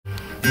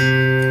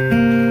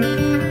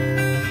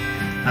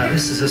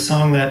This is a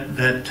song that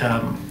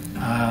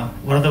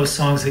one of those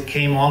songs that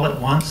came all at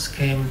once,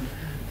 came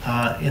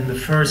in the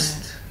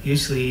first.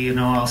 Usually, you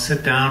know, I'll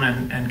sit down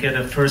and get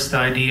a first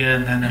idea,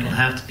 and then it'll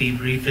have to be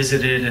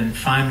revisited and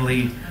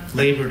finally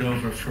labored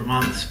over for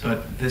months.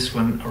 But this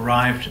one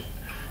arrived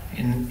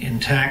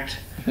intact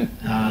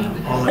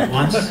all at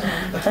once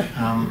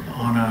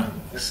on a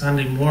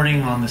Sunday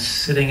morning,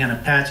 sitting in a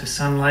patch of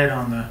sunlight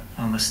on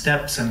the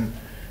steps in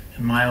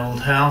my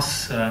old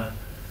house.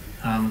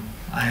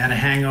 I had a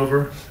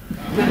hangover,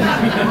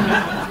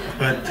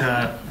 but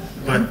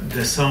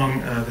the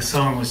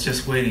song was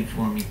just waiting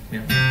for me.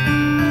 Yeah.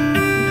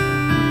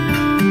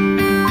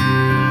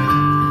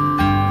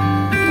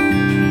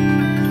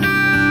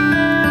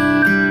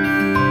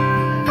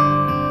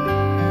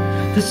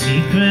 The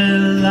secret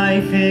of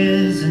life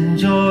is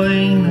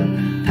enjoying the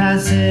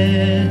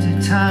passage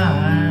of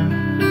time.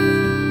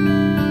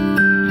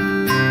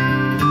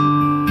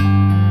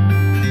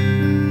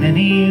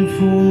 Any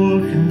fool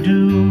can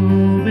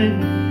do it.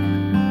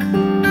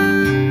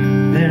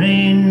 There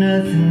ain't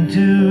nothing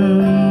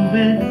to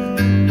it.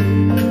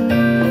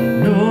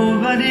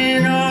 Nobody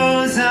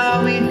knows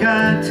how we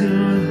got to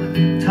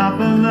the top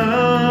of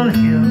the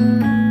hill.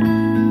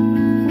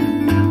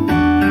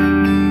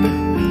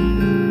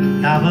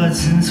 Now, but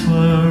since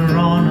we're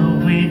on our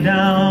way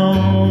down,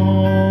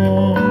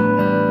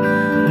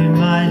 we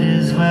might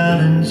as well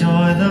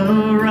enjoy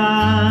the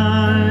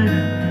ride.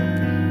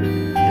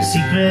 The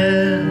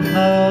secret of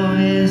love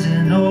is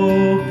an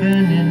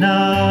opening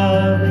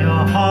of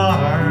your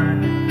heart.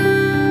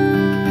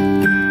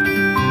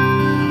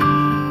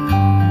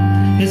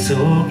 It's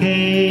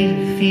okay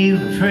to feel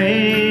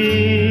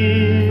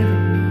afraid,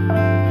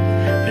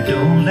 but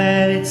don't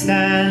let it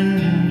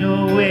stand in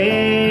your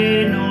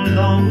way no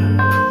longer.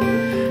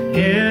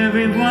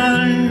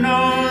 Everyone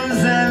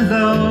knows that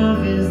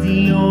love is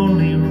the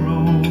only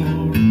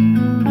road.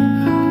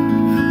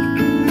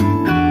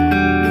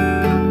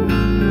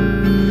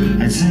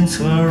 And since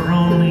we're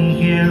only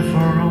here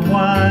for a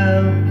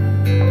while,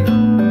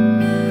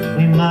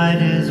 we might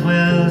as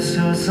well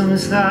show some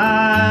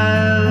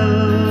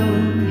style.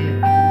 Yeah.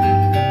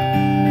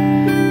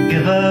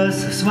 Give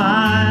us a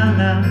smile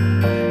now.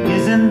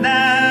 Isn't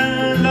that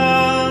a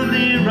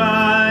lovely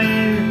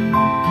ride?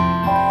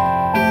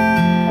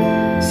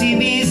 See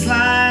me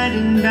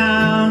sliding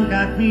down,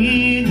 got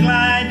me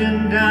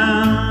gliding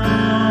down.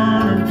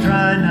 And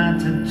try not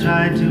to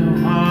try too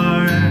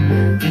hard,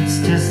 it's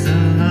just a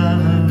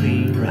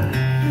lovely ride.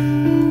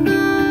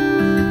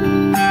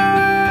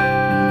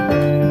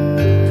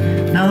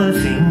 Now the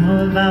thing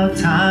about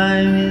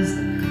time is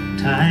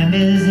time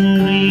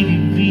isn't really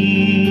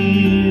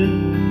real.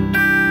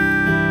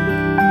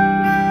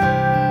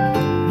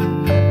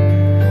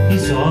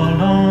 It's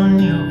all on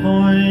your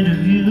point of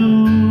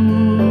view.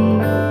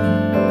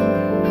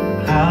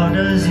 How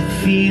does it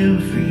feel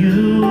for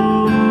you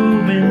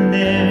when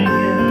there you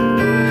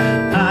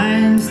go?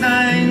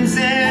 Einstein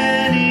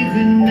said he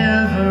could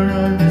never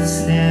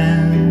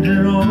understand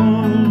it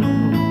all.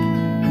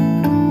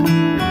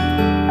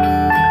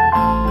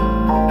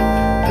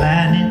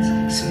 Planets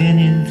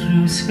spinning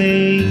through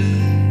space,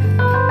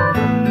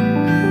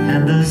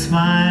 and the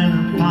smile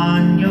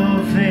upon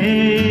your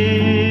face.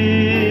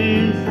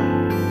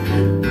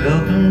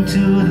 Welcome to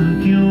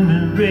the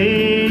human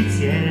race,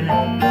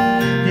 yeah.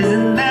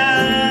 Isn't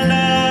that a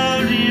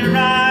lovely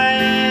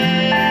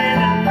ride?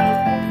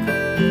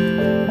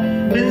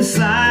 Been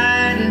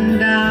sliding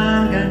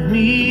down, got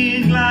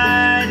me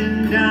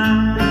gliding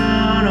down.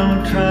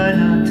 Don't try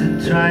not to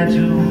try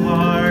too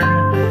hard,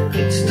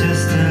 it's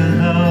just a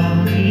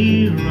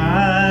lovely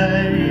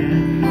ride.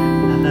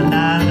 La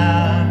la la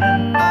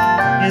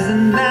la.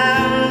 Isn't that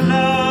a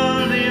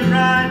lovely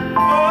ride?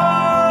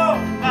 Oh,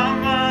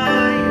 mama,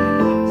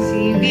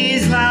 see me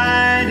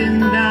sliding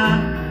down,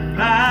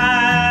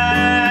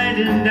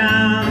 gliding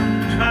down.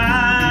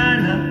 Try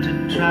not to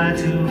try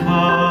too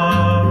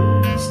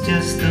hard, it's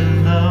just a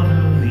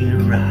lovely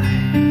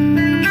ride.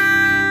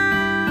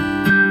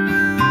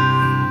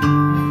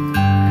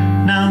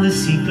 Now the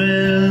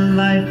secret of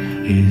life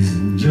is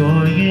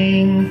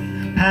enjoying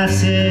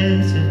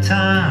passage of time.